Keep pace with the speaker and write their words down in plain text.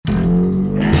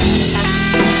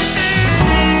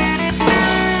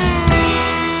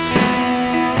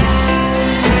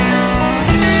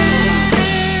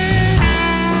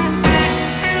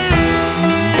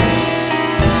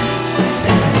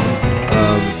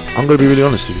I'm going to be really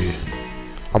honest with you.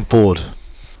 I'm bored.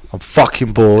 I'm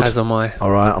fucking bored. As am I.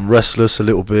 Alright, I'm restless a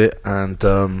little bit, and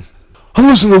I'm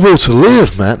losing the will to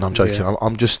live, man. No, I'm joking. Yeah.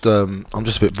 I'm just a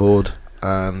bit bored,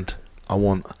 and I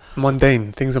want...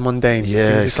 Mundane. Things are mundane.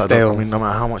 Yeah, Things it's are like, stale. I mean, no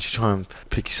matter how much you try and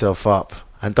pick yourself up,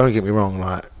 and don't get me wrong,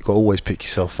 like, you've got to always pick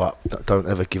yourself up. Don't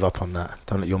ever give up on that.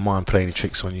 Don't let your mind play any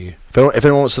tricks on you. If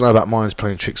anyone wants to know about minds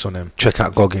playing tricks on them, check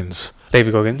out Goggins.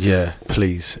 David Goggins. Yeah,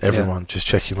 please, everyone, just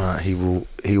check him out. He will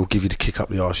give you the kick up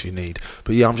the arse you need.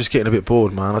 But yeah, I'm just getting a bit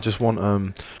bored, man. I just want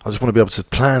to be able to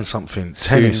plan something.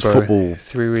 Tennis, Soon, bro. football.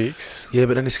 3 weeks. Yeah,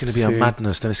 but then it's going to be a Soon.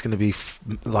 madness. Then it's going to be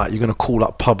like you're going to call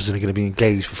up pubs and you're going to be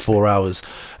engaged for 4 hours,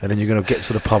 and then you're going to get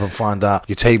to the pub and find out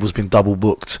your table's been double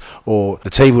booked, or the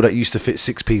table that used to fit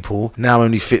 6 people now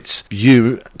only fits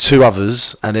you, 2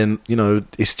 others, and then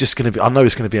it's just going to be. I know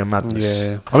it's going to be a madness.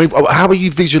 Yeah. I mean, how are you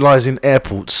visualizing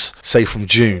airports, say from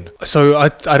June? So I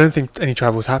don't think any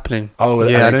travel's happening. Oh,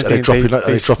 yeah, I don't they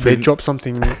think they dropped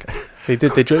something. They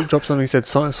did. They dropped something. Said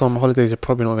some holidays are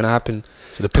probably not going to happen.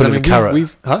 So they're pulling the carrot.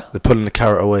 Huh? They're pulling the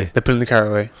carrot away. They're pulling the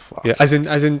carrot away. Fuck. Yeah, as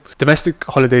in domestic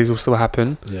holidays will still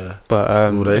happen. Yeah.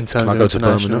 But Will they? in terms Can I of go to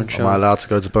international Birmingham? Am I allowed to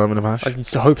go to Birmingham, Hash?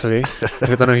 Hopefully.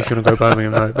 I don't know if you want to go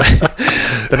Birmingham though.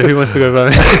 Don't know who wants to go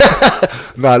Birmingham.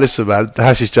 Nah, listen, man.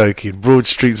 Hash is joking. Broad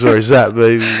Street's where it's at,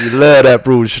 baby. You learn that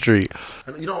Broad Street.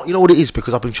 And you know what it is?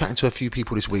 Because I've been chatting to a few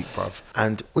people this week, bruv.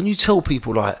 And when you tell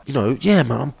people, like, yeah,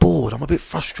 man, I'm bored. I'm a bit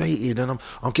frustrated, and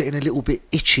I'm getting a little bit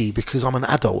itchy because I'm an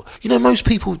adult. Most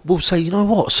people will say, you know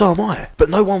what? So am I. But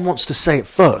no one wants to say it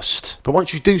first. But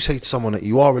once you do say to someone that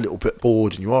you are a little bit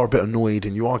bored and you are a bit annoyed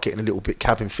and you are getting a little bit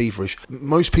cabin feverish,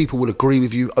 most people will agree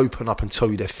with you, open up, and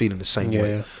tell you they're feeling the same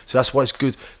way. Yeah. So that's why it's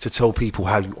good to tell people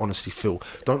how you honestly feel.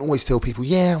 Don't always tell people,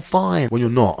 yeah, I'm fine, when you're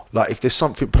not. Like, if there's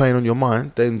something playing on your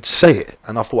mind, then say it.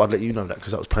 And I thought I'd let you know that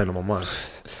because that was playing on my mind.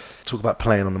 Talk about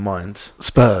playing on the mind.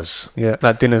 Spurs. Yeah,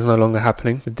 that dinner's no longer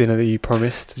happening. The dinner that you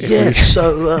promised. Yeah,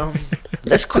 so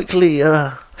let's quickly...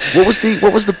 What was the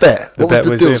bet? The What was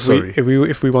bet the was deal,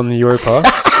 if we won the Europa,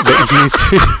 that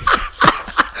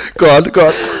Go on.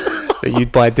 that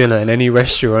you'd buy dinner in any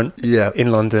restaurant Yeah.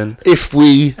 in London. If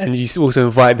we... And you also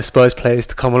invited the Spurs players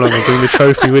to come along and bring the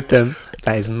trophy with them.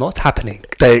 That is not happening.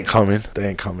 They ain't coming.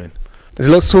 There's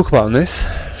a lot to talk about on this.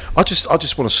 I just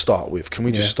want to start with, can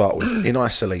we just start with, in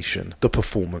isolation, the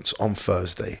performance on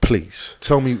Thursday? Please.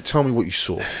 Tell me what you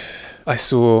saw. I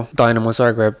saw Dynamo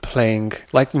Zagreb playing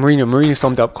like Mourinho. Mourinho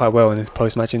summed it up quite well in his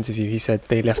post-match interview. He said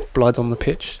they left blood on the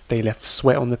pitch, they left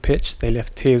sweat on the pitch, they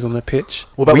left tears on the pitch.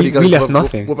 What about when he goes, we left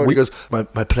nothing. What about when he goes,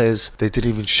 my players, they didn't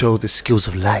even show the skills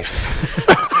of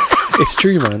life. It's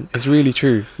true, man. It's really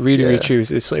true. Really true.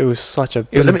 It was such a...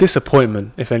 It was a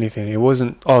disappointment, if anything. It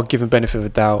wasn't, given benefit of a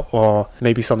doubt, or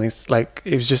maybe something like...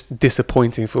 It was just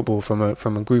disappointing football from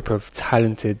a group of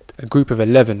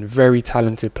 11 very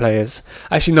talented players.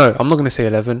 Actually, no, I'm not going to say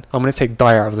 11. I'm going to take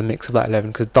Dyer out of the mix of that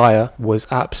 11, because Dyer was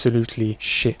absolutely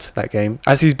shit that game,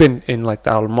 as he's been in like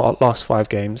the last 5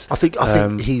 games. I think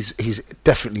he's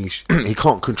definitely... he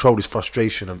can't control his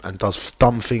frustration and does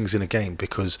dumb things in a game,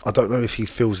 because I don't know if he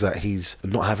feels that he's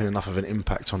not having enough of an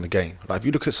impact on the game. Like, if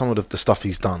you look at some of the stuff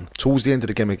he's done towards the end of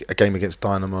the game, a game against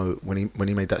Dynamo, when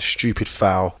he made that stupid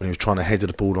foul when he was trying to header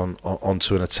the ball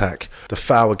onto an attack, the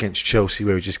foul against Chelsea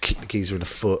where he just kicked the geezer in the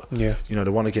foot,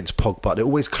 the one against Pogba, they're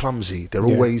always clumsy.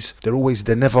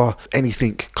 They're never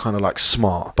anything kind of like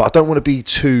smart. But I don't want to be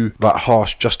too like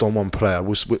harsh just on one player.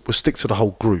 We'll stick to the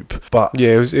whole group. But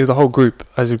yeah, it was the whole group.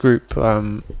 As a group,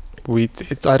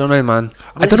 I don't know, man.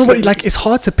 I don't know what, like, it's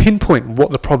hard to pinpoint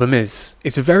what the problem is.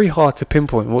 It's very hard to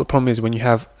pinpoint what the problem is when you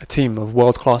have a team of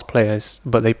world-class players,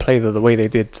 but they play the way they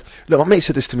did. Look, my mate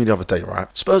said this to me the other day,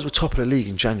 right? Spurs were top of the league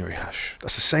in January, Hash.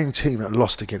 That's the same team that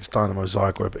lost against Dynamo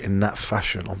Zagreb in that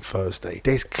fashion on Thursday.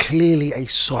 There's clearly a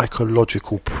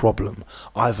psychological problem,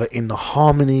 either in the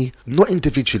harmony, not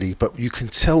individually, but you can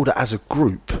tell that as a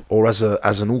group or as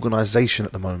an organisation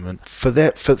at the moment, for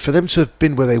them to have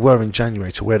been where they were in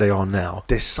January to where they are now,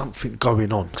 there's something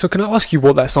going on. So can I ask you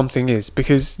what that something is?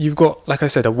 Because you've got, like I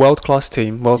said, a world-class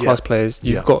team, world-class players.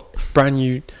 You've got brand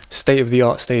new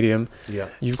state-of-the-art stadium. Yeah.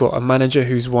 You've got a manager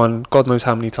who's won God knows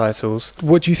how many titles.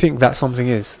 What do you think that something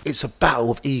is? It's a battle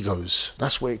of egos.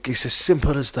 That's where it's as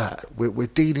simple as that. We're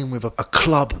dealing with a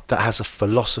club that has a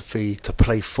philosophy to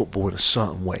play football in a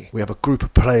certain way. We have a group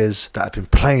of players that have been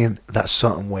playing that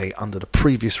certain way under the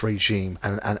previous regime,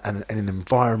 and an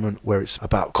environment where it's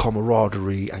about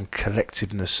camaraderie and and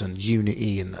collectiveness and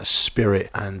unity and a spirit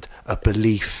and a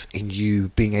belief in you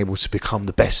being able to become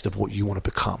the best of what you want to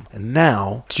become. And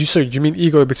now, do you mean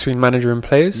ego between manager and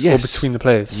players, yes, or between the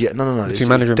players? Yeah, no. Between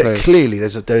manager and players. Clearly,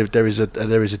 there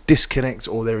is a disconnect,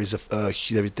 or there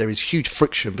is huge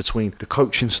friction between the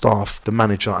coaching staff, the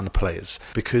manager, and the players,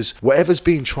 because whatever's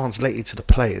being translated to the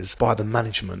players by the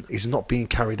management is not being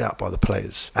carried out by the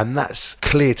players, and that's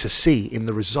clear to see in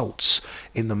the results,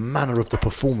 in the manner of the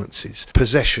performances,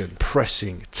 possession,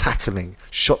 pressing, tackling,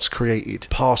 shots created,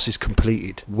 passes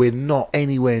completed. We're not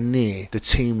anywhere near the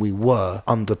team we were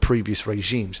under previous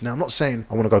regimes. Now, I'm not saying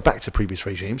I want to go back to previous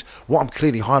regimes. What I'm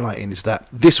clearly highlighting is that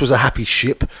this was a happy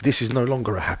ship. This is no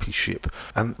longer a happy ship.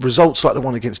 And results like the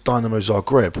one against Dynamo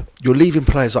Zagreb, you're leaving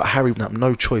players like Harry Redknapp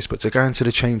no choice but to go into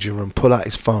the changing room, pull out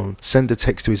his phone, send a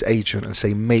text to his agent and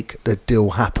say, make the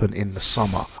deal happen in the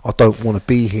summer. I don't want to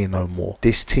be here no more.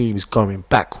 This team is going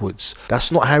backwards.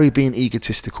 That's not Harry being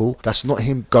egotistical. That's not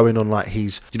him going on like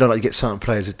he's, you know, like you get certain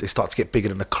players, they start to get bigger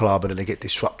than the club and then they get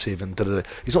disruptive and da-da-da.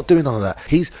 He's not doing none of that.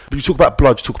 You talk about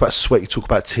blood, you talk about sweat, you talk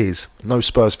about tears. No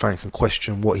Spurs fan can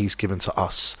question what he's given to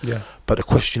us. Yeah. But the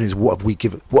question is, what have we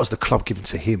given? What has the club given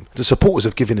to him? The supporters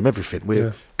have given him everything.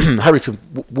 Harry can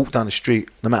walk down the street,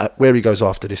 no matter where he goes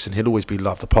after this, and he'll always be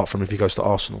loved, apart from if he goes to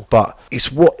Arsenal. But it's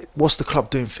what's the club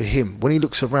doing for him? When he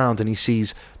looks around and he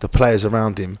sees the players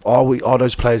around him, are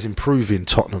those players improving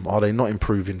Tottenham? Are they not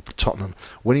improving Tottenham?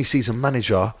 When he sees a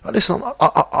manager, listen,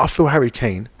 I feel Harry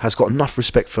Kane has got enough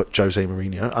respect for Jose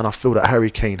Mourinho, and I feel that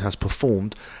Harry Kane has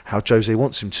performed how Jose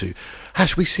wants him to.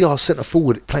 Hash, we see our centre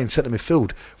forward playing centre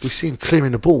midfield. We see him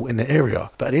clearing the ball in the area.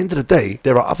 But at the end of the day,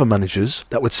 there are other managers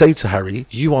that would say to Harry,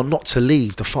 you are not to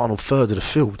leave the final third of the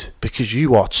field because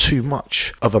you are too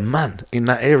much of a man in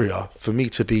that area for me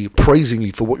to be praising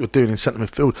you for what you're doing in centre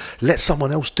midfield. Let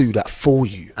someone else do that for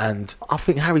you. And I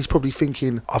think Harry's probably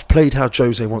thinking, I've played how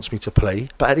Jose wants me to play,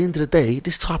 but at the end of the day,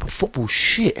 this type of football's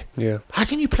shit. Yeah. How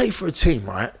can you play for a team,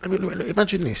 right? I mean,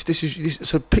 imagine this.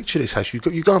 So picture this, Hash. You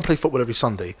go and play football every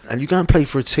Sunday, and you go and play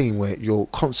for a team where you're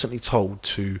constantly told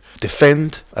to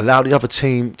defend, allow the other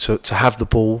team to have the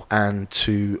ball and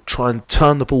to try and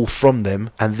turn the ball from them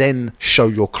and then show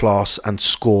your class and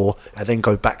score and then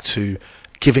go back to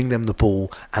giving them the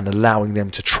ball and allowing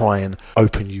them to try and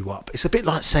open you up. It's a bit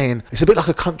like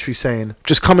a country saying,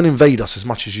 just come and invade us as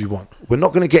much as you want. We're not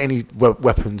going to get any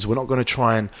weapons. We're not going to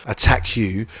try and attack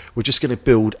you. We're just going to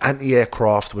build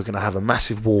anti-aircraft. We're going to have a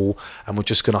massive wall and we're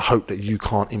just going to hope that you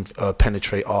can't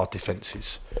penetrate our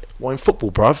defences. Well, in football,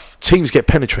 bruv, teams get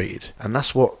penetrated, and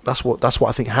that's what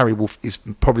I think Harry Wolf is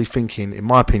probably thinking. In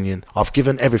my opinion, I've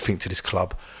given everything to this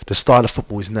club. The style of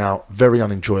football is now very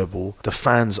unenjoyable. The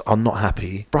fans are not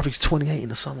happy. Bruv, he's 28 in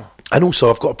the summer. And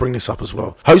also, I've got to bring this up as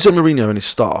well. Jose Mourinho and his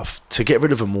staff, to get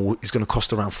rid of them all, is going to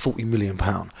cost around £40 million.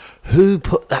 Who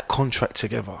put that contract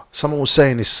together? Someone was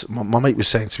saying this, my mate was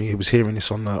saying to me, he was hearing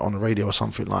this on the radio or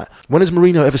something like, when has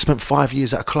Mourinho ever spent 5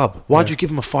 years at a club? Why'd you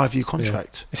give him a 5-year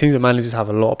contract? It seems that managers have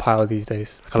a lot of power these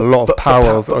days. Like a lot of power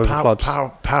over clubs.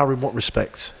 Power in what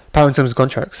respect? Power in terms of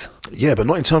contracts. Yeah, but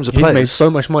not in terms of He's players. made so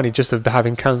much money just of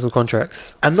having cancelled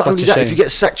contracts. And not only that, if you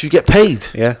get sacked, you get paid.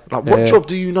 Yeah. Like, what job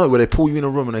do you know where they pull you in a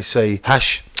room and they say,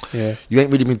 Hash, you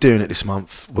ain't really been doing it this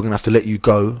month. We're going to have to let you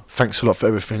go. Thanks a lot for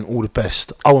everything. All the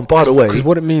best. Oh, and by the way, because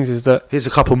what it means is that here's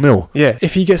a couple mil. Yeah.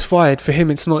 If he gets fired, for him,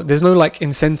 it's not. There's no like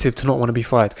incentive to not want to be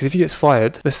fired. Because if he gets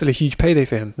fired, there's still a huge payday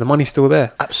for him. The money's still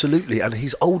there. Absolutely, and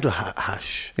he's older,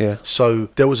 Hash. Yeah. So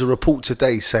there was a report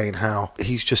today saying how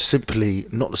he's just simply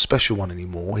not the special one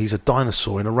anymore. He's a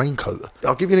dinosaur in a raincoat.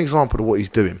 I'll give you an example of what he's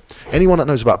doing. Anyone that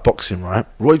knows about boxing, right?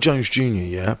 Roy Jones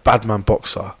Jr., bad man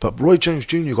boxer. But Roy Jones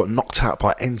Jr. got knocked out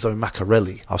by Enzo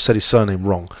Maccarelli. I've said his surname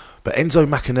wrong. But Enzo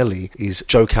Maccanelli is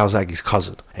Joe Calzaghe's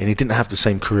cousin, and he didn't have the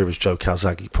same career as Joe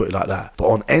Calzaghe, put it like that. But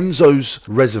on Enzo's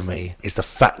resume is the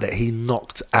fact that he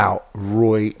knocked out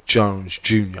Roy Jones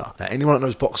Jr. Now, anyone that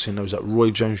knows boxing knows that Roy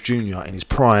Jones Jr. in his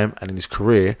prime and in his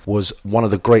career was one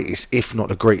of the greatest, if not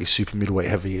the greatest, super middleweight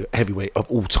heavyweight of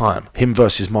all time. Him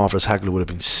versus Marvelous Hagler would have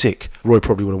been sick. Roy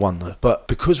probably would have won though. But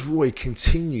because Roy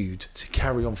continued to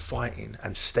carry on fighting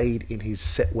and stayed in his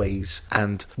set ways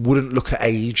and wouldn't look at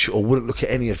age or wouldn't look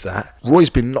at any of that, Roy's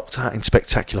been knocked out in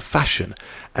spectacular fashion.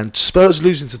 And Spurs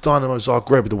losing to Dynamo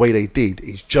Zagreb the way they did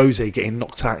is Jose getting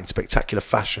knocked out in spectacular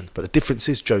fashion. But the difference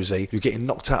is, Jose, you're getting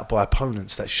knocked out by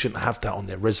opponents that shouldn't have that on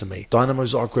their resume. Dynamo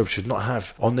Zagreb should not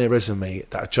have on their resume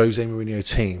that a Jose Mourinho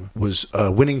team was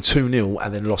winning 2-0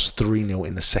 and then lost 3-0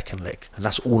 in the second leg. And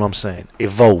that's all I'm saying.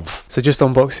 Evolve. So just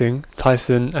on boxing,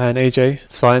 Tyson and AJ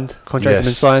signed. Contracts have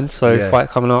been signed. So fight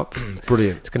coming up.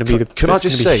 Brilliant. It's going to be huge.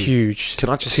 Can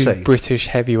I just Two say British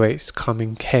heavyweights heavyweights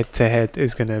coming head to head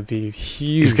is going to be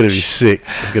huge. It's going to be sick.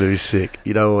 It's going to be sick.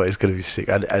 You know what? It's going to be sick.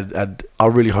 And I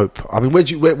really hope. I mean, where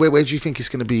do you think it's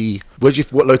going to be?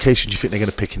 What location do you think they're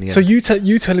going to pick in the end? So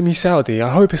you telling me Saudi? I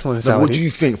hope it's not in Saudi. What do you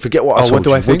think? Forget what I told what do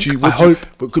you. I think? I hope.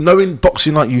 But knowing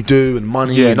boxing like you do and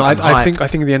money. Yeah, and, no, and I think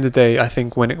at the end of the day, I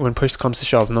think when push comes to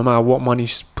shove, no matter what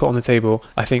money's put on the table,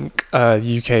 I think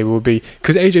the UK will be,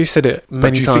 because AJ said it many times before.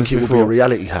 But do you think it will be a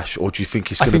reality hash, or do you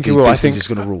think it's going to be business is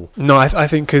going to rule? No, I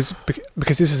think because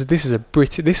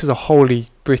this is a wholly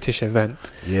British event.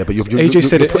 Yeah, but you're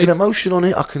putting emotion on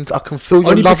it. I can feel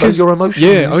your love and your emotion.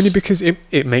 Yeah, only because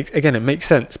it makes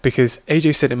sense, because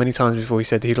AJ said it many times before. He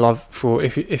said he'd love for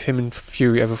if him and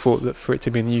Fury ever fought, that for it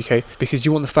to be in the UK, because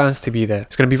you want the fans to be there.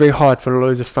 It's going to be very hard for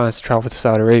loads of fans to travel to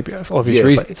Saudi Arabia for obvious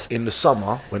reasons. But in the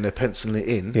summer, when they're penciling it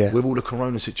in, with all the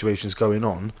corona situations going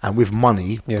on and with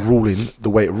money ruling the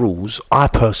way it rules, I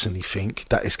personally think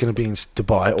that it's going to be in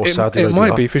Dubai or Saudi Arabia. It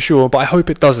might be for sure, but I hope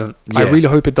it doesn't. I really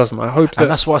hope it doesn't. I hope that.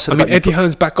 And that's why I said. I mean, Eddie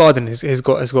Hearn's back garden has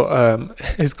got.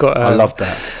 I love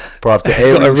that, bro. The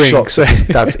aerial shots. So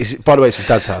by the way, it's his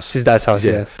dad's house. His dad's house,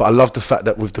 yeah. But I love the fact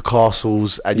that with the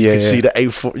castles and you can see the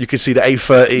A4, you can see the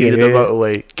A13 and the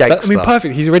motorway. Gangster. I mean,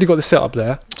 perfect. He's already got the setup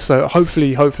there. So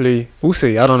hopefully, we'll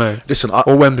see. I don't know. Listen,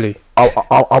 or Wembley.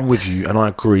 I'm with you, and I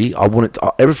agree. I want it.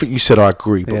 Everything you said, I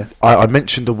agree. But I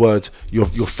mentioned the word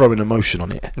you're throwing emotion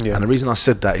on it, and the reason I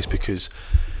said that is because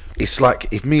it's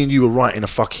like if me and you were writing a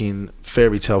fucking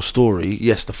fairy tale story.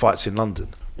 Yes, the fight's in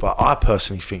London. But I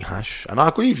personally think, Hash, and I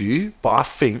agree with you, but I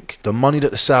think the money that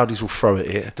the Saudis will throw at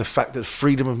it, the fact that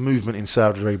freedom of movement in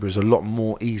Saudi Arabia is a lot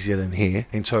more easier than here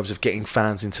in terms of getting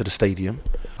fans into the stadium.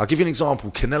 I'll give you an example.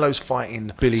 Canelo's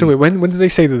fighting Billy. So wait, when did they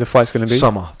say that the fight's going to be?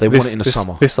 Summer. They want it in the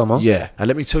summer. This summer? Yeah. And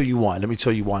let me tell you why.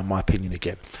 In my opinion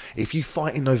again. If you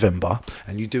fight in November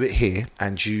and you do it here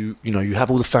and you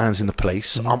have all the fans in the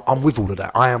place, I'm with all of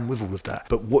that. I am with all of that.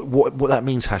 But what that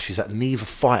means, Hash, is that neither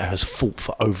fighter has fought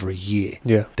for over a year.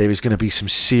 Yeah. There is going to be some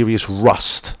serious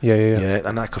rust. Yeah.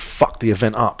 And that could fuck the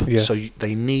event up. Yeah. So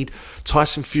they need...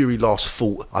 Tyson Fury last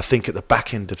fought, I think, at the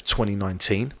back end of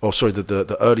 2019. Or sorry,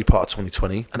 the early part of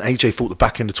 2020. And AJ fought the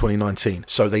back end of 2019.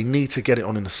 So they need to get it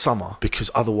on in the summer, because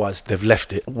otherwise they've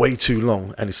left it way too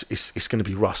long and it's going to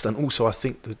be rust. And also I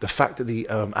think that the fact that the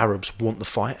Arabs want the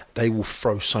fight, they will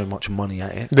throw so much money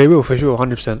at it. They will, for sure,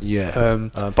 100%. Yeah.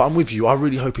 But I'm with you. I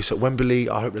really hope it's at Wembley.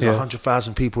 I hope there's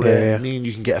 100,000 people there. Me and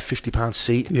you can get a £50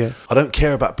 seat. Yeah. I don't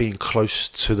care about being close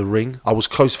to the ring. I was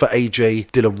close for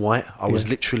AJ Dylan White. I was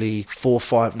literally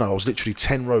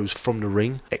 10 rows from the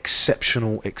ring.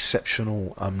 Exceptional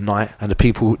night. And the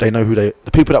people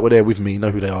that were there with me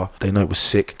know who they are. They know it was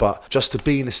sick. But just to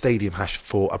be in the stadium, Hash,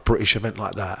 for a British event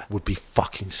like that would be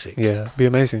fucking sick. Yeah, it'd be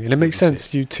amazing. And it makes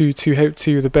sense. You two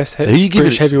of the best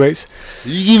British heavyweights.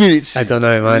 You giving it? I don't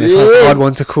know, man. It's a hard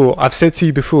one to call. I've said to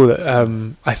you before that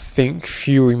I think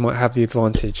Fury might have the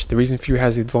advantage. The reason Fury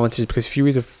has the advantage is because Fury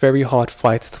is a very hard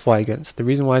fighter to fight against. The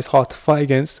reason why he's hard to fight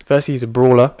against, firstly, he's a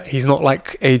brawler. He's not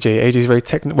like AJ. AJ is very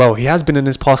technical. Well, he has been in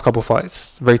his past couple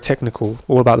fights. Very technical,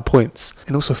 all about the points.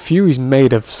 And also, Fury's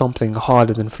made of something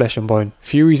harder than flesh and bone.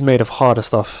 Fury's made of harder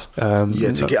stuff.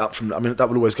 To get up from... I mean, that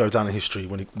will always go down in history.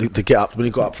 When he got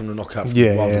up from the knockout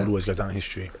from Wilder, will always go down in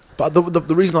history. But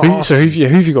the reason I asked... So who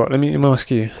have you got? Let me ask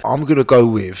you. I'm going to go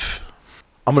with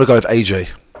AJ.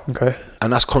 Okay.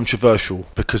 And that's controversial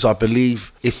because I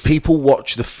believe if people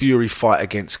watch the Fury fight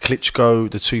against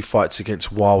Klitschko, the two fights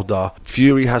against Wilder,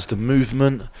 Fury has the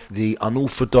movement, the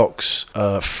unorthodox,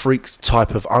 freak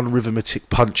type of unrhythmic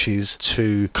punches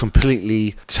to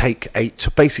completely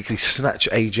to basically snatch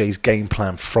AJ's game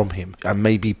plan from him and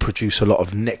maybe produce a lot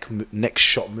of neck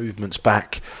shot movements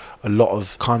back. A lot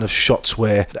of kind of shots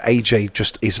where AJ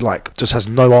just has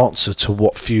no answer to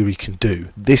what Fury can do.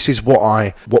 This is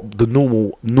what the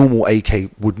normal AK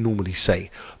would normally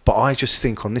say. But I just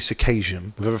think on this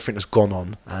occasion, with everything that's gone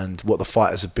on and what the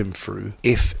fighters have been through,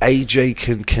 if AJ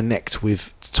can connect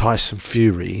with Tyson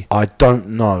Fury, I don't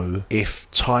know if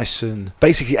Tyson...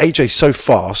 Basically, AJ's so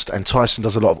fast and Tyson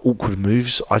does a lot of awkward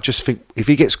moves. I just think if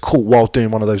he gets caught while doing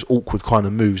one of those awkward kind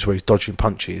of moves where he's dodging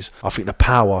punches, I think the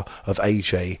power of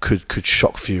AJ could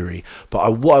shock Fury.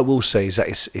 But what I will say is that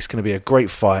it's going to be a great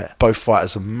fight. Both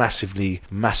fighters are massively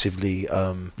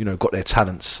got their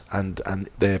talents and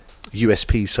their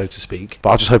USPs, so to speak.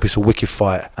 But I just hope it's a wicked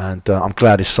fight, and I'm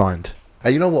glad it's signed.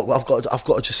 And you know what? I've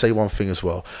got to just say one thing as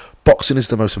well. Boxing is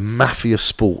the most mafia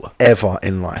sport ever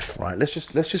in life, right? Let's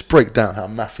just break down how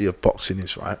mafia boxing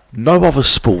is, right? No other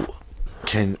sport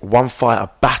can one fighter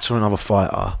batter another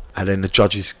fighter and then the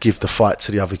judges give the fight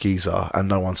to the other geezer and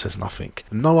no one says nothing.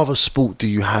 No other sport do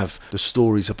you have the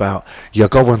stories about you're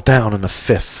going down in the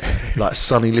fifth, like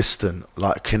Sonny Liston,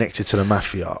 like connected to the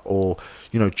mafia, or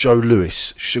you know, Joe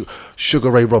Lewis,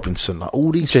 Sugar Ray Robinson, like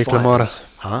all these Jake fighters. LaMotta.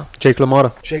 Huh? Jake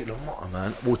LaMotta. Jake LaMotta,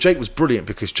 man. Well, Jake was brilliant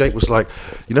because Jake was like,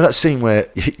 you know that scene where,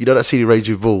 you know that scene in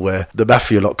Raging Bull where the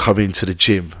mafia lot come into the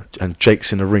gym and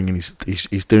Jake's in the ring and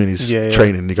he's doing his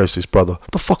training and he goes to his brother,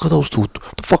 what the fuck are those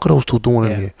two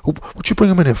doing in here? What you bring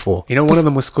them in here for? You know, one of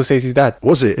them was Scorsese's dad.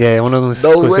 Was it? Yeah, one of them was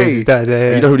No Scorsese's way. dad.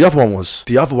 Yeah. You know who the other one was?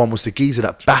 The other one was the geezer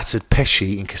that battered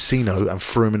Pesci in Casino and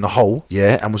threw him in the hole,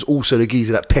 and was also the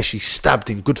geezer that Pesci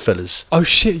stabbed in Goodfellas. Oh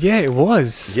shit, yeah, it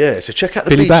was. Yeah, so check out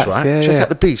the Billy beefs, Batts, right? Check out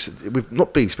the beefs.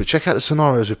 Not beefs, but check out the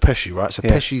scenarios with Pesci, right? So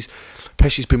Pesci's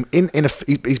been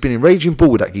he's been in Raging Bull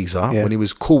with that geezer when he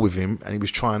was cool with him and he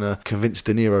was trying to convince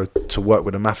De Niro to work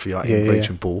with the mafia in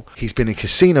Raging Bull. He's been in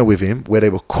Casino with him where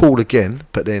they were cool again,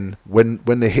 but then when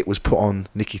the hit was put on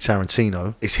Nicky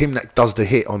Tarantino, it's him that does the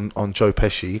hit on Joe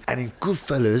Pesci. And in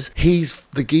Goodfellas, he's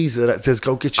the geezer that says,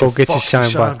 go get your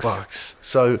shine box.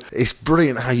 So it's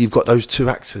brilliant how you've got those two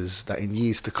actors that in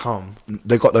years to come,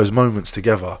 they got those moments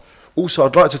together. Also,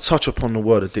 I'd like to touch upon the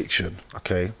word addiction,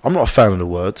 okay? I'm not a fan of the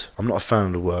word. I've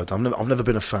never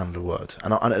been a fan of the word.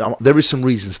 And there is some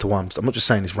reasons to why I'm not just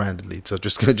saying this randomly, so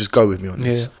just go with me on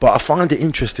this. Yeah. But I find it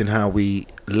interesting how we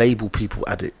label people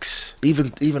addicts.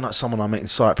 Even like someone I met in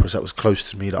Cyprus that was close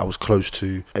to me, that I was close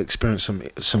to, experienced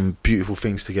some beautiful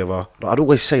things together. Like, I'd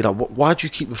always say, like, why do you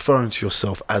keep referring to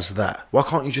yourself as that? Why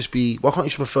can't you just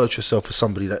refer to yourself as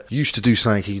somebody that used to do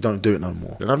something and you don't do it no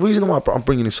more? And the reason why I'm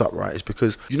bringing this up, right, is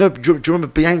because, you know, do you remember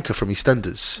Bianca from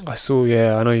EastEnders? I saw,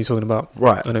 I know you're talking about.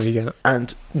 Right. I know you get it.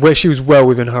 And where she was well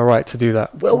within her right to do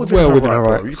that. Well within her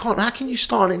right. Bro. You can't. How can you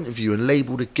start an interview and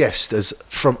label the guest as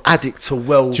from addict to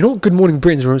well? Do you know what Good Morning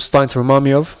Britain's starting to remind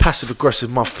me of? Passive aggressive,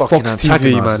 my fucking Fox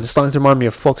TV, man. It's starting to remind me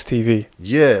of Fox TV.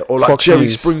 Yeah, or like Fox Jerry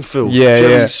News. Springfield.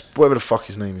 Whatever the fuck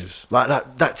his name is. Like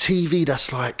that TV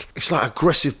that's like, it's like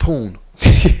aggressive porn. Do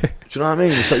you know what I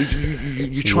mean? It's like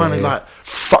you're trying to like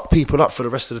fuck people up for the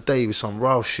rest of the day with some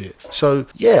raw shit. So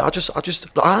yeah,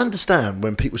 I understand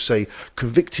when people say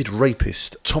convicted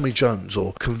rapist Tommy Jones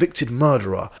or convicted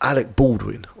murderer Alec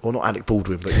Baldwin, or not Alec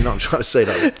Baldwin, but you know what I'm trying to say.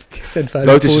 That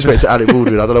no disrespect to Alec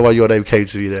Baldwin. I don't know why your name came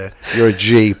to me there. You're a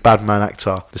G, bad man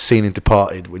actor. The scene in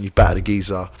Departed when you battered a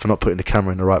geezer for not putting the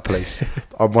camera in the right place.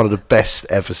 I'm one of the best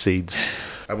ever scenes.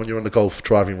 And when you're on the golf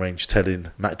driving range telling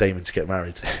Matt Damon to get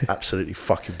married, absolutely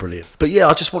fucking brilliant. But yeah,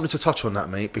 I just wanted to touch on that,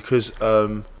 mate, because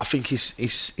I think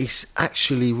it's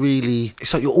actually really,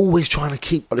 it's like you're always trying to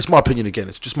keep, well, it's my opinion again,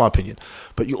 it's just my opinion,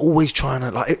 but you're always trying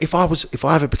to, like, if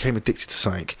I ever became addicted to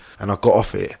something and I got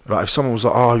off it, like if someone was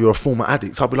like, oh, you're a former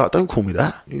addict, I'd be like, don't call me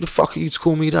that. Who the fuck are you to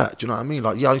call me that? Do you know what I mean?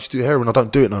 Like, yeah, I used to do heroin, I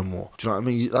don't do it no more. Do you know what I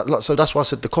mean? Like, so that's why I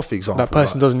said the coffee example. That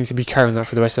person doesn't need to be carrying that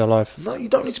for the rest of their life. No, you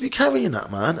don't need to be carrying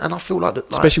that, man. And I feel like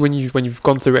that, especially when you've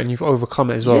gone through it and you've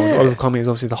overcome it as well. Yeah. Overcoming is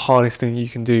obviously the hardest thing you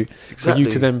can do. Exactly. For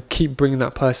you to then keep bringing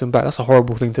that person back, that's a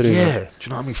horrible thing to do. Yeah. Man. Do you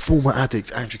know what I mean? Former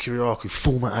addict, Andrew Kiriakou.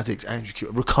 Former addict, Andrew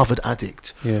Kiriakou. Recovered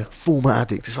addict. Yeah. Former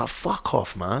addict. It's like, fuck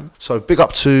off, man. So big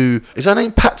up to, is her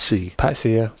name Patsy?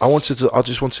 Patsy, yeah. I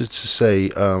just wanted to say,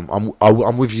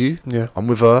 I'm with you. Yeah. I'm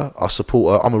with her. I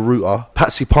support her. I'm a rooter.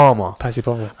 Patsy Palmer.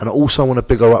 And I also want to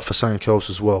big her up for something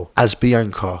else as well. As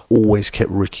Bianca always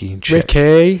kept Ricky in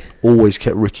check. Always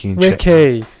kept Ricky in check.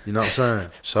 You know what I'm saying?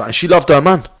 So, and she loved her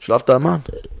man.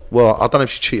 Well, I don't know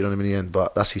if she cheated on him in the end,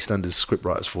 but that's EastEnders script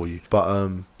writers for you.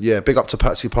 But yeah, big up to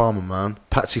Patsy Palmer, man.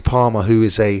 Patsy Palmer, who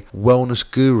is a wellness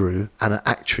guru and an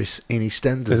actress in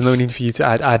EastEnders. There's no need for you to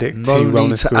add addict to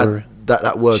wellness guru.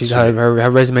 That word.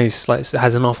 Her resume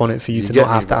has enough on it for you to not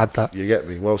have to add that. You get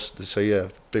me? Well, so yeah,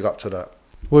 big up to that.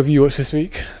 What have you watched this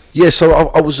week? Yeah, so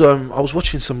I was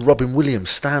watching some Robin Williams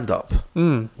stand up.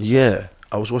 Yeah.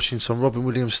 I was watching some Robin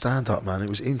Williams stand-up, man. It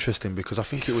was interesting because I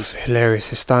think it was hilarious.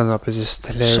 His stand-up is just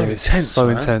hilarious. So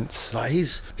intense. Like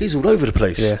he's all over the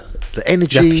place. Yeah. The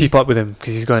energy. You have to keep up with him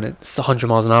because he's going at 100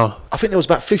 miles an hour. I think there was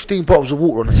about 15 bottles of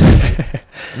water on the table.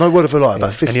 No word of a lie,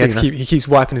 about 15. And he keeps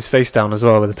wiping his face down as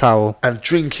well with a towel. And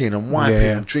drinking and wiping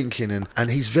and drinking.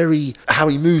 And he's very, how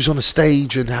he moves on the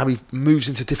stage and how he moves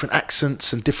into different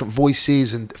accents and different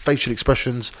voices and facial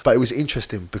expressions. But it was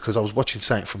interesting because I was watching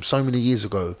something from so many years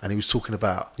ago and he was talking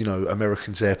about, you know,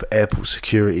 Americans' airport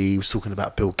security. He was talking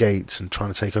about Bill Gates and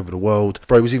trying to take over the world.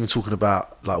 Bro, he was even talking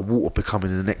about like water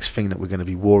becoming the next thing that we're going to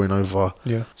be warring over.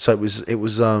 Yeah. So it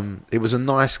was a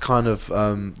nice kind of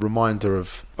reminder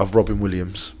of of Robin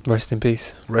Williams. Rest in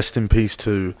peace. Rest in peace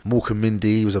to Mork and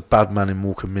Mindy. He was a bad man in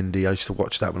Mork and Mindy. I used to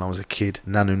watch that when I was a kid.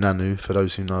 Nanu Nanu, for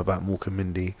those who know about Mork and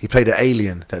Mindy. He played an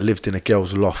alien that lived in a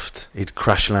girl's loft. He'd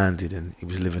crash landed and he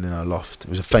was living in her loft. It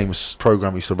was a famous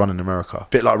program we used to run in America.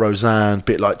 Bit like Roseanne,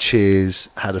 bit like Cheers,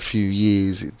 had a few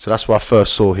years. So that's where I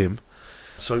first saw him.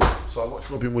 So I watched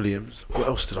Robin Williams. What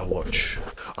else did I watch?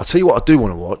 I'll tell you what I do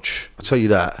want to watch. I'll tell you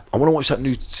that. I want to watch that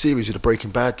new series of the Breaking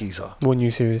Bad geezer. What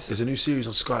new series? There's a new series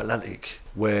on Sky Atlantic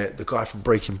where the guy from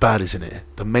Breaking Bad is in it.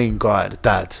 The main guy, the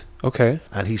dad. Okay.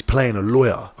 And he's playing a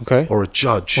lawyer. Okay. Or a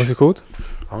judge. What's it called?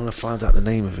 I'm going to find out the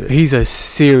name of it. He's a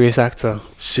serious actor.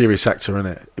 Serious actor,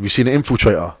 innit? Have you seen The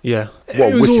Infiltrator? Yeah. What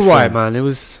it was wicked alright, film. man. It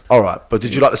was... Alright, but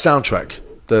did you like the soundtrack?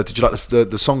 Did you like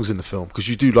the songs in the film? Because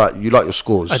you like your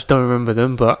scores. I don't remember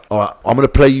them, but... Alright, I'm going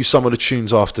to play you some of the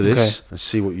tunes after this and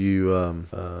see what you...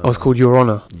 I was called Your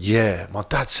Honour. Yeah, my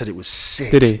dad said it was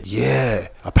sick. Did he? Yeah.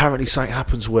 Apparently something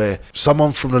happens where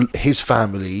someone from his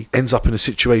family ends up in a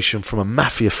situation from a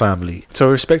mafia family. So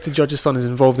a respected judge's son is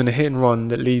involved in a hit and run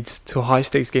that leads to a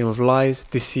high-stakes game of lies,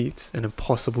 deceit, and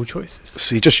impossible choices.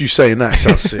 See, just you saying that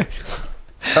sounds sick.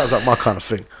 Sounds like my kind of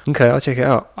thing. Okay, I'll check it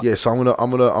out. Yeah, so I'm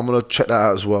gonna check that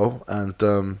out as well. And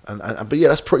but yeah,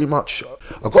 that's pretty much.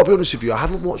 I've got to be honest with you. I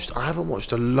haven't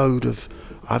watched a load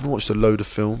of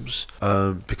films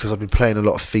because I've been playing a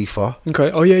lot of FIFA.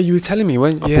 Okay. Oh yeah, you were telling me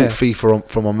when. I bought FIFA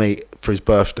from my mate for his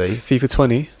birthday. FIFA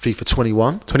 20. FIFA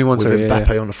 21. 21. With Sorry,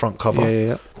 Mbappe on the front cover.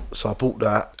 Yeah. So I bought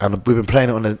that, and we've been playing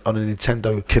it on a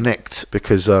Nintendo Connect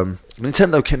because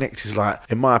Nintendo Connect is like,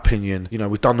 in my opinion, you know,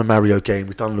 we've done the Mario game,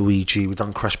 we've done Luigi, we've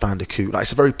done Crash Bandicoot. Like,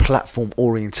 it's a very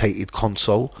platform-orientated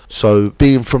console. So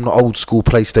being from the old school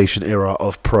PlayStation era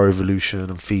of Pro Evolution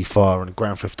and FIFA and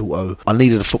Grand Theft Auto, I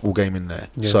needed a football game in there.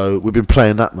 Yeah. So we've been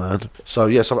playing that, man. So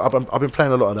yes, I've been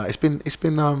playing a lot of that. It's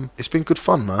been good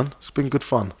fun, man. It's been good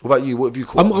fun. What about you? What have you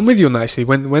caught? I'm with you on that actually.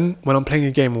 When I'm playing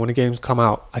a game or when a game's come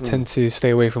out, I tend to stay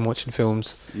away from watching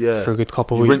films for a good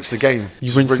couple of weeks. Rinse the game.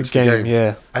 You rinse the game,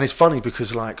 yeah. And it's funny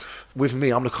because, like, with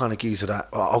me, I'm the kind of geezer that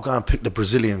I'll go and pick the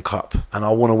Brazilian Cup and I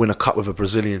want to win a cup with a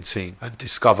Brazilian team and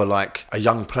discover, like, a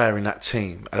young player in that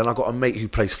team. And then I've got a mate who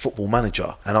plays Football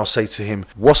Manager and I'll say to him,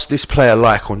 what's this player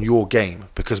like on your game?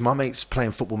 Because my mate's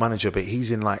playing Football Manager, but he's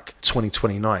in, like,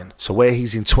 2029. So where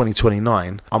he's in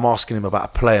 2029, I'm asking him about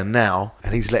a player now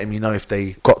and he's letting me know if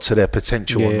they got to their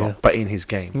potential or not, but in his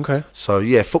game. Okay. So,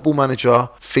 yeah, Football Manager,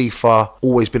 FIFA,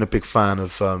 always been a big fan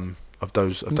of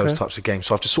those types of games.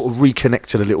 So I've just sort of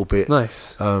reconnected a little bit.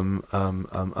 Nice.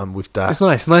 With that. It's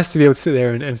nice. Nice to be able to sit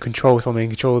there and control something,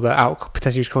 control the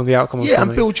potentially control the outcome of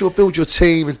something. Yeah, and build your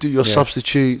team and do your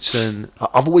substitutes. And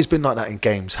I've always been like that in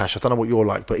games, Hash. I don't know what you're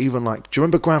like, but even like, do you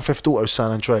remember Grand Theft Auto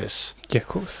San Andreas? Yeah, of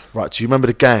course. Right, do you remember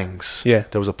the gangs? Yeah.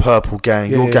 There was a purple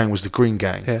gang. Your gang was the green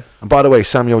gang. Yeah. And by the way,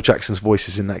 Samuel Jackson's voice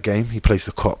is in that game. He plays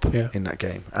the cop in that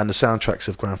game. And the soundtracks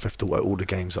of Grand Theft Auto, all the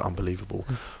games are unbelievable.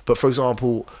 But for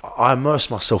example, I immerse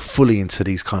myself fully into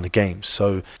these kind of games.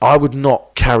 So I would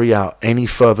not carry out any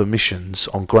further missions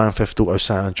on Grand Theft Auto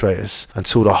San Andreas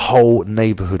until the whole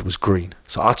neighborhood was green.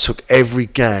 So I took every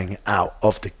gang out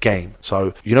of the game.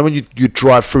 So, you know when you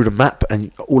drive through the map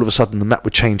and all of a sudden the map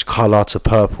would change colour to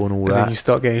purple and all that? And then you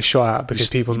start getting shot at because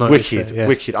people notice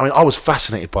Wicked. I mean, I was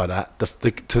fascinated by that.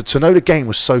 To know the game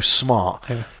was so smart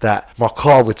that my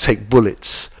car would take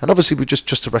bullets. And obviously, we just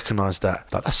to recognise that,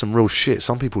 like, that's some real shit.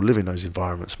 Some people live in those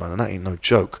environments, man, and that ain't no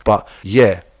joke. But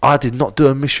yeah, I did not do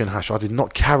a mission, Hash. I did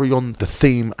not carry on the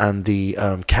theme and the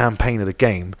campaign of the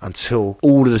game until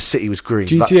all of the city was green.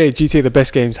 GTA, the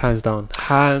best games, hands down.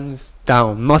 Hands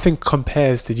down. Nothing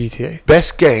compares to GTA.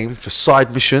 Best game for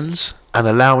side missions and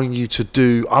allowing you to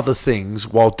do other things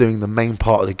while doing the main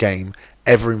part of the game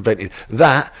ever invented.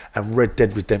 That and Red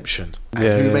Dead Redemption. And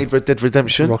who made Red Dead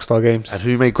Redemption? Rockstar Games. And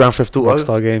who made Grand Theft Auto?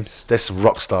 Rockstar Games. There's some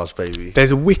rock stars, baby.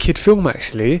 There's a wicked film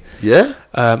actually. Yeah?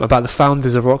 About the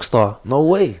founders of Rockstar. No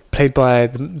way. Played by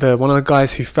the one of the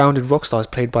guys who founded Rockstar is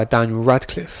played by Daniel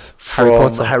Radcliffe.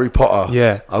 From Harry Potter.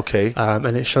 Yeah. Okay. And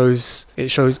it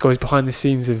goes behind the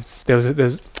scenes of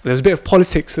there's a bit of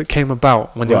politics that came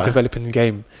about when they were developing the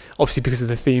game. Obviously because of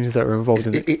the themes that were involved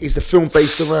in it. Is the film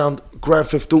based around Grand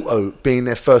Theft Auto being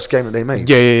their first game that they made?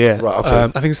 Yeah. Right,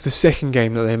 okay. I think it's the second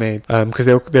game that they made because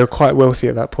they were quite wealthy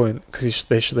at that point because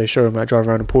they show them like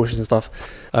driving around in Porsches and stuff.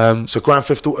 So Grand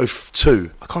Theft Auto 2.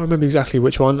 I can't remember exactly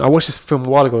which one. I watched this film a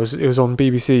while ago. It was on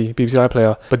BBC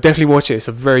iPlayer. But definitely watch it. It's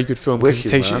a very good film.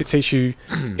 Wicked, it takes you.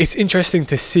 It's interesting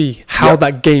to see how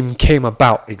that game came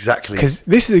about. Exactly. Because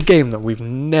this is a game that we've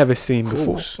never seen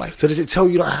before. Like, so does it tell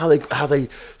you like how they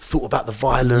thought about the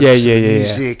violence, and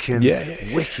music, and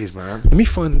wicked, man. Let me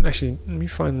find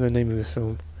the name of this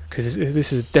film. because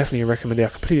this is definitely a recommendation.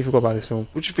 I completely forgot about this film.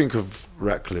 What do you think of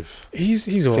Ratcliffe? He's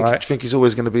Do you alright. think he's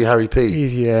always going to be Harry P?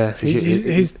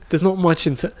 He's there's not much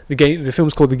into the game. The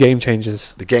film's called The Game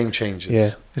Changers. The Game Changers.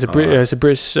 Yeah, it's a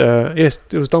British. Yes,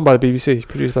 it was done by the BBC,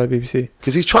 produced by the BBC.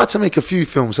 Because he's tried to make a few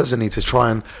films, hasn't he, to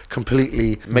try and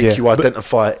completely make you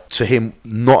identify to him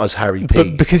not as Harry P.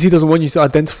 But because he doesn't want you to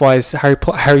identify as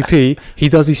Harry P, he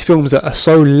does these films that are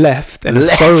so left and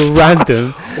so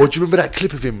random. Or do you remember that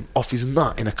clip of him off his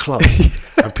nut in a club,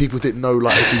 and people didn't know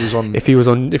like if he was on. If he was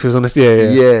on this,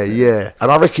 Yeah.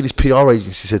 And I reckon his PR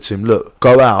agency said to him, "Look,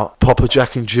 go out, pop a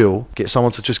Jack and Jill, get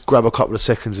someone to just grab a couple of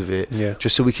seconds of it,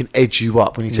 just so we can edge you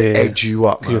up. We need to edge you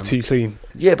up, man. You're too clean."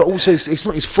 Yeah, but also it's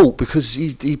not his fault because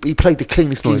he played the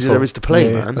cleanest geezer there is to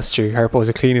play, man. That's true. Harry Potter's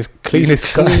the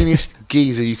cleanest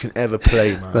geezer you can ever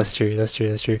play, man. That's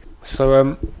true.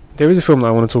 So there is a film that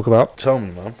I want to talk about. Tell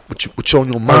me, man. What's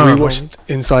on your mind? I rewatched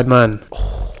Inside Man.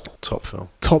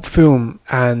 Top film,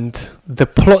 and the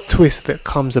plot twist that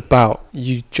comes about,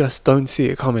 you just don't see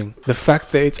it coming. The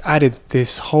fact that it's added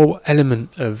this whole element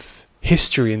of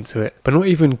history into it, but not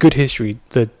even good history,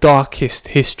 the darkest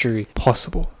history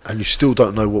possible. And you still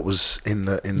don't know what was in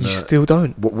the. You still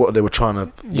don't. What they were trying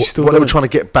to. What they were trying to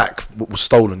get back. What was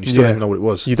stolen. You still don't even know what it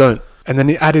was. You don't. And then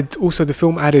it added. Also, the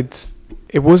film added.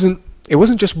 It wasn't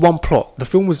just one plot. The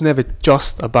film was never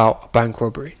just about a bank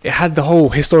robbery. It had the whole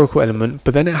historical element,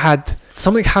 but then it had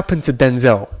something happened to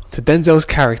Denzel's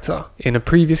character in a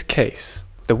previous case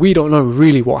that we don't know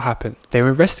really what happened. They were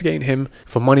investigating him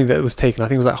for money that was taken. I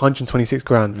think it was like 126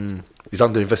 grand. He's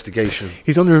under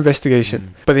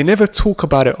investigation. But they never talk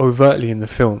about it overtly in the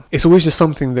film. It's always just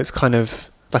something that's kind of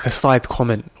like a side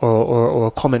comment or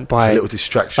a comment by a little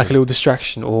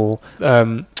distraction. Or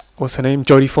what's her name?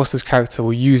 Jodie Foster's character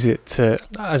will use it to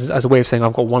as a way of saying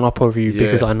I've got one up over you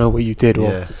because I know what you did,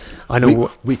 or I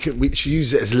know we should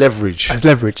use it as leverage.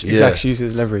 Exactly, use it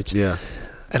as leverage. Yeah.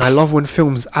 And I love when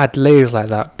films add layers like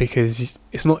that, because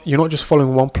you're not just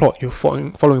following one plot, you're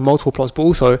following multiple plots, but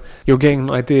also you're getting an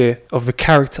idea of the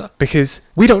character, because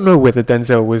we don't know whether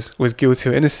Denzel was guilty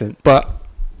or innocent, but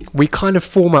we kind of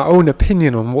form our own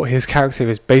opinion on what his character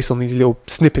is based on these little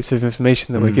snippets of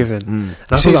information that we're given. And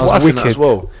I thought that was wicked. As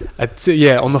well.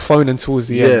 On the phone and towards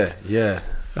the end. Yeah.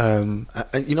 And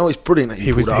you know, it's brilliant that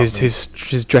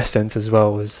his dress sense as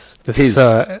well was the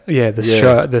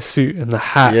shirt, the suit, and the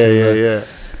hat. Yeah.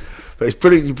 But it's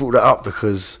brilliant you brought that up,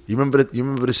 because you remember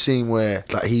the scene where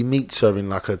like he meets her in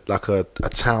like a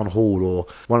town hall or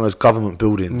one of those government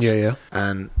buildings. Yeah.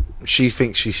 And she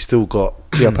thinks she's still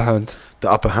got the upper hand.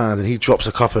 And he drops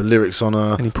a couple of lyrics on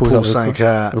her, and he pulls out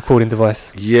a recording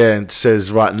device. Yeah, and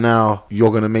says, "Right now, you're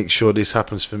gonna make sure this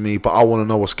happens for me, but I want to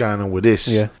know what's going on with this."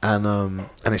 Yeah. And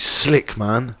it's slick,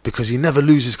 man, because he never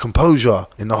loses composure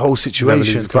in the whole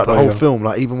situation throughout the whole film.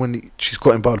 Like even when she's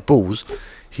got him by the balls,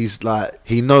 he's like,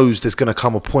 he knows there's going to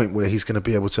come a point where he's going to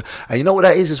be able to, and you know what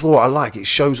that is as well, I like, it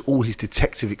shows all his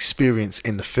detective experience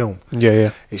in the film.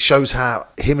 Yeah. It shows how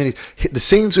the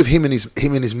scenes with him and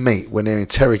his mate when they're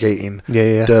interrogating.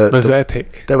 Yeah. Those were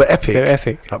epic. They were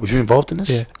epic. Like, was you involved in this?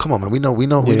 Yeah. Come on, man. We know you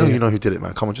know who did it,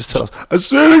 man. Come on, just tell us. I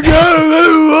swear to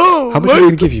God. How much are they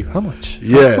going to give you? How much?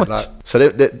 Yeah. How much? So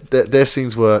their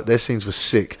scenes were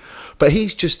sick. But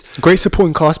he's just great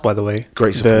supporting cast, by the way.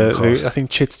 Great supporting cast. I think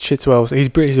Chitwell.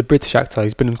 He's a British actor.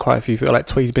 He's been in quite a few.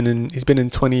 He's been in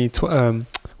 20.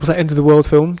 Was that End of the World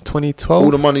film 2012?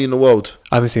 All the Money in the World.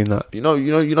 I haven't seen that. You know,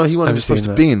 he wasn't supposed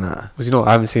to be in that. Was he not?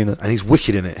 I haven't seen it. And he's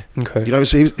wicked in it. Okay. You know,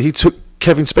 so he took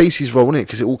Kevin Spacey's role in it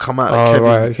because it all come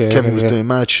out. Kevin was doing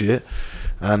mad shit,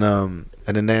 and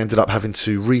then they ended up having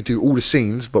to redo all the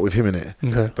scenes, but with him in it.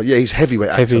 Okay. But yeah, he's heavyweight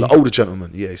actor, the older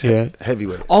gentleman. Yeah, he's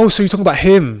heavyweight. Oh, so you're talking about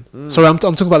him? Sorry, I'm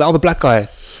talking about the other black guy.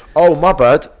 Oh, my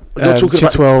bad. You're talking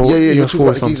Chitwell, about you're talking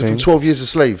about the geezer from 12 Years a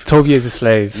Slave. 12 Years a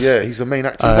Slave. Yeah, he's the main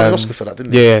actor. He won an Oscar for that,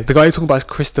 didn't he? Yeah, the guy you're talking about is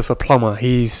Christopher Plummer.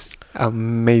 He's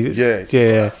amazing.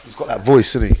 Yeah. He's got that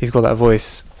voice, isn't he? He's got that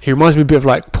voice. He reminds me a bit of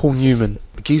like Paul Newman.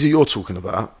 The geezer you're talking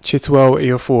about? Chitwell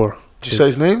Ejiofor. Did you say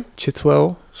his name?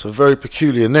 Chitwell. It's a very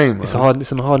peculiar name. It's a hard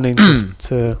name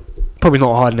to probably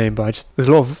not a hard name, but there's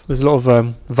a lot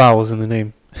of vowels in the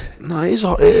name. No, it is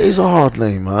a hard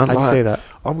name, man. How do you say that?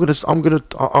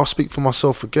 I'll speak for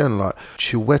myself again. Like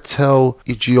Chiwetel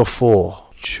Ejiofor.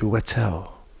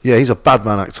 Chiwetel. Yeah, he's a bad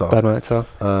man actor.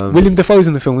 William Dafoe's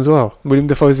in the film as well. William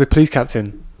Dafoe's the police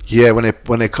captain. Yeah, when they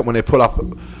pull up in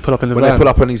the when van. they pull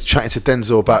up and he's chatting to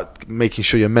Denzel about making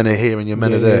sure your men are here and your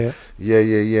men are there.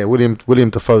 Yeah. William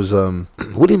Dafoe's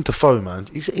William Dafoe, man,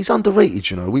 he's underrated.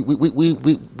 You know, we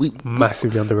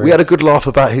massively underrated. We had a good laugh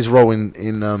about his role in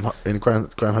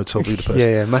Grand Hotel Budapest.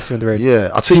 Yeah, massively underrated. Yeah,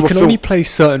 I'll tell you he what. He can only play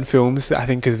certain films, I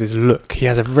think, because of his look. He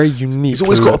has a very unique. He's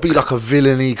always look. got to be like a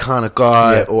villainy kind of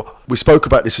guy. Or we spoke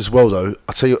about this as well, though.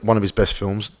 I'll tell you one of his best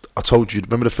films. I told you.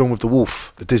 Remember the film with the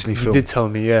wolf, the Disney film? You did tell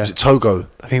me, yeah. Was it Togo?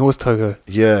 I think it was Togo.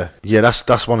 Yeah.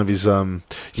 That's one of his. You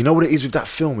know what it is with that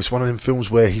film? It's one of them films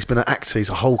where he's been an actor his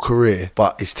whole career,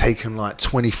 but it's taken like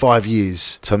 25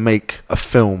 years to make a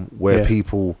film where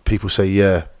people say,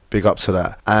 yeah, big up to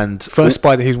that. And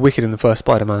Spider, he was wicked in the first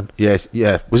Spider-Man.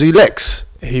 Yeah. Was he Lex?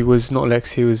 He was not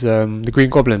Lex. He was the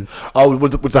Green Goblin. Oh,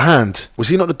 with the hand. Was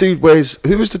he not the dude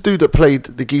who was the dude that played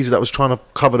the geezer that was trying to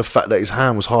cover the fact that his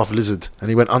hand was half lizard and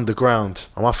he went underground?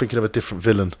 Am I thinking of a different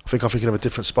villain? I think I'm thinking of a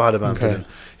different Spider-Man villain.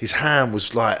 His hand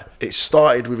was like, it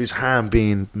started with his hand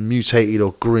being mutated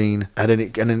or green, and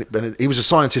then he was a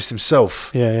scientist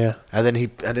himself. Yeah. And then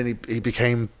he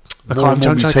became.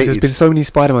 There's been so many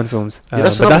Spider-Man films.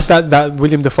 That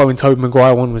William Dafoe and Tobey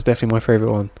Maguire one was definitely my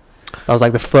favourite one. That was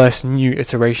like the first new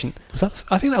iteration.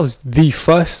 I think that was the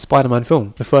first Spider-Man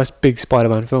film, the first big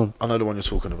Spider-Man film. I know the one you're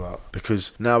talking about,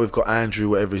 because now we've got Andrew,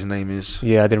 whatever his name is.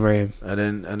 Yeah, I didn't rate him.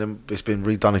 And then it's been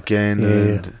redone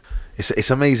again.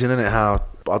 It's amazing, isn't it? How,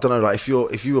 I don't know, like if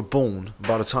you were born,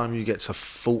 by the time you get to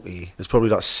 40, there's probably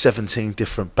like 17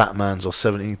 different Batmans or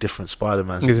 17 different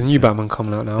Spider-Mans. There's a new Batman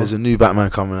coming out now. There's a new Batman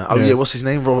coming out. Oh yeah, what's his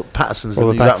name? Robert Pattinson's the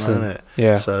new Batman, isn't it?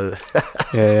 Yeah. So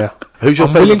yeah. Who's your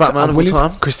favourite Batman of all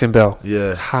time? Christian Bale.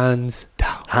 Yeah. Hands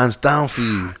down. Hands down for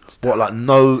you. What, like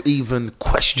no even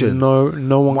question? No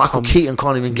one. Michael Keaton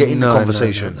can't even get in the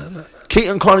conversation. No.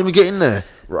 Keaton can't even get in there.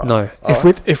 Right. No.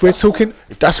 If we're talking,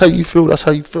 if that's how you feel, that's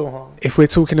how you feel, huh? If we're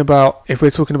talking about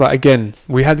again,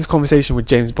 we had this conversation with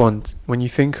James Bond. When you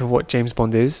think of what James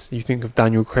Bond is, you think of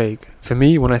Daniel Craig. For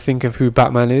me, when I think of who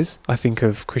Batman is, I think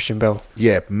of Christian Bale.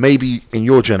 Yeah, maybe in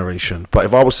your generation, but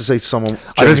if I was to say to someone,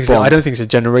 I don't think it's a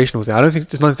generational thing. I don't think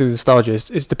there's nothing to do with nostalgia.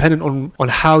 It's dependent on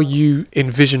how you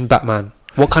envision Batman.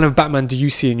 What kind of Batman do you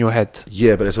see in your head?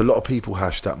 Yeah, but there's a lot of people,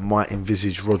 Hash, that might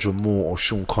envisage Roger Moore or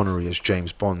Sean Connery as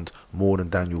James Bond more than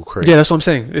Daniel Craig. Yeah, that's what I'm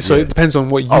saying. So it depends on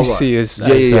what you see as...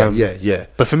 Yeah.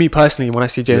 But for me personally, when I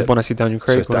see James Bond, I see Daniel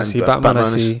Craig. So when I see Batman,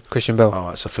 I see Christian Bale.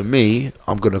 Alright, so for me,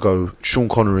 I'm going to go Sean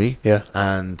Connery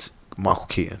and Michael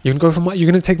Keaton. You're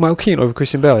going to take Michael Keaton over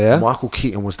Christian Bale, yeah? Michael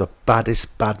Keaton was the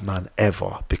baddest bad man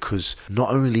ever, because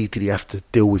not only did he have to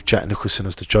deal with Jack Nicholson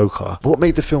as the Joker, but what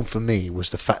made the film for me was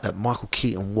the fact that Michael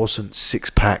Keaton wasn't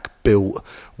six-pack built,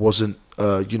 wasn't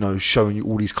showing you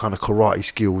all these kind of karate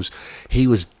skills. He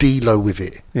was D-Lo with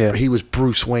it. Yeah. He was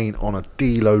Bruce Wayne on a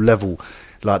D-Lo level.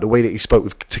 Like the way that he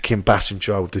spoke to Kim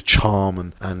Basinger with the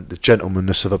charm and the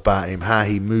gentlemanness about him, how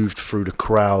he moved through the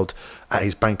crowd at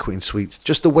his banqueting suites,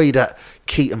 just the way that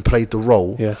Keaton played the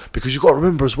role. Yeah. Because you've got to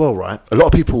remember as well, right? A lot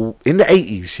of people in the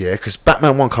 80s, because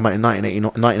Batman 1 came out in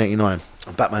 1989.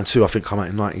 And Batman 2, I think, came out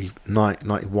in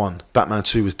 91. Batman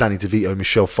 2 was Danny DeVito,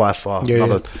 Michelle Pfeiffer,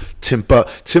 Tim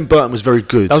Burton. Tim Burton was very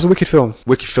good. That was a wicked film.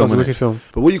 Wicked film.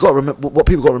 But what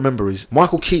people got to remember is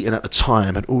Michael Keaton at the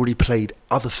time had already played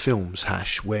other films,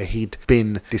 Hash, where he'd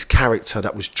been this character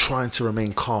that was trying to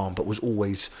remain calm but was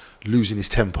always losing his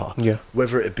temper. Yeah.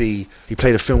 Whether it be, he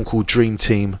played a film called Dream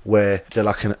Team where they're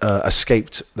like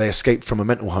they escaped from a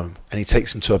mental home and he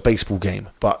takes them to a baseball game.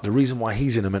 But the reason why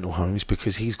he's in a mental home is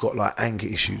because he's got like anger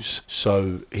issues.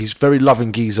 So he's very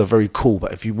loving geezer, very cool,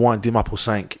 but if you wind him up or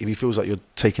something, if he feels like you're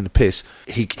taking the piss,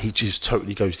 he just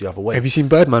totally goes the other way. Have you seen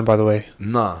Birdman, by the way?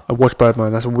 Nah. I watched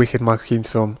Birdman. That's a wicked Michael Keaton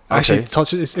film. Actually, it's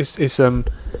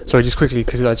sorry, just quickly,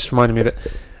 because that just reminded me of it.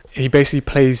 He basically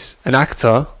plays an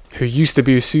actor who used to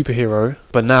be a superhero,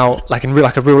 but now, like in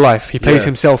real life, he plays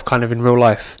himself kind of in real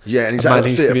life. Yeah, and he's at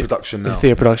a theatre production now.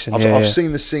 I've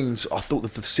seen the scenes. I thought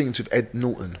that the scenes with Ed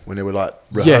Norton when they were like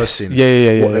rehearsing what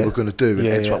they were going to do, and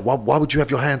Ed's like, why would you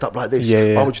have your hand up like this?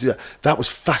 Why would you do that? That was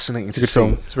fascinating to see.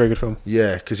 Film. It's a very good film.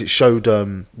 Yeah, because it showed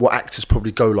what actors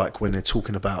probably go like when they're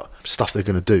talking about stuff they're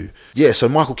going to do. Yeah, so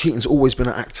Michael Keaton's always been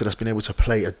an actor that's been able to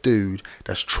play a dude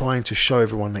that's trying to show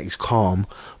everyone that he's calm,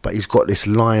 but he's got this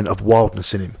line of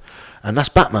wildness in him. And that's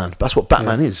Batman. That's what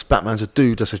Batman is. Batman's a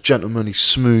dude that's a gentleman. He's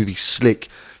smooth. He's slick.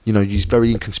 He's very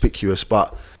inconspicuous.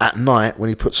 But at night, when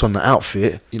he puts on the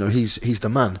outfit, he's the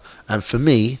man. And for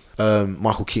me,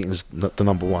 Michael Keaton's the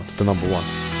number one. The number one.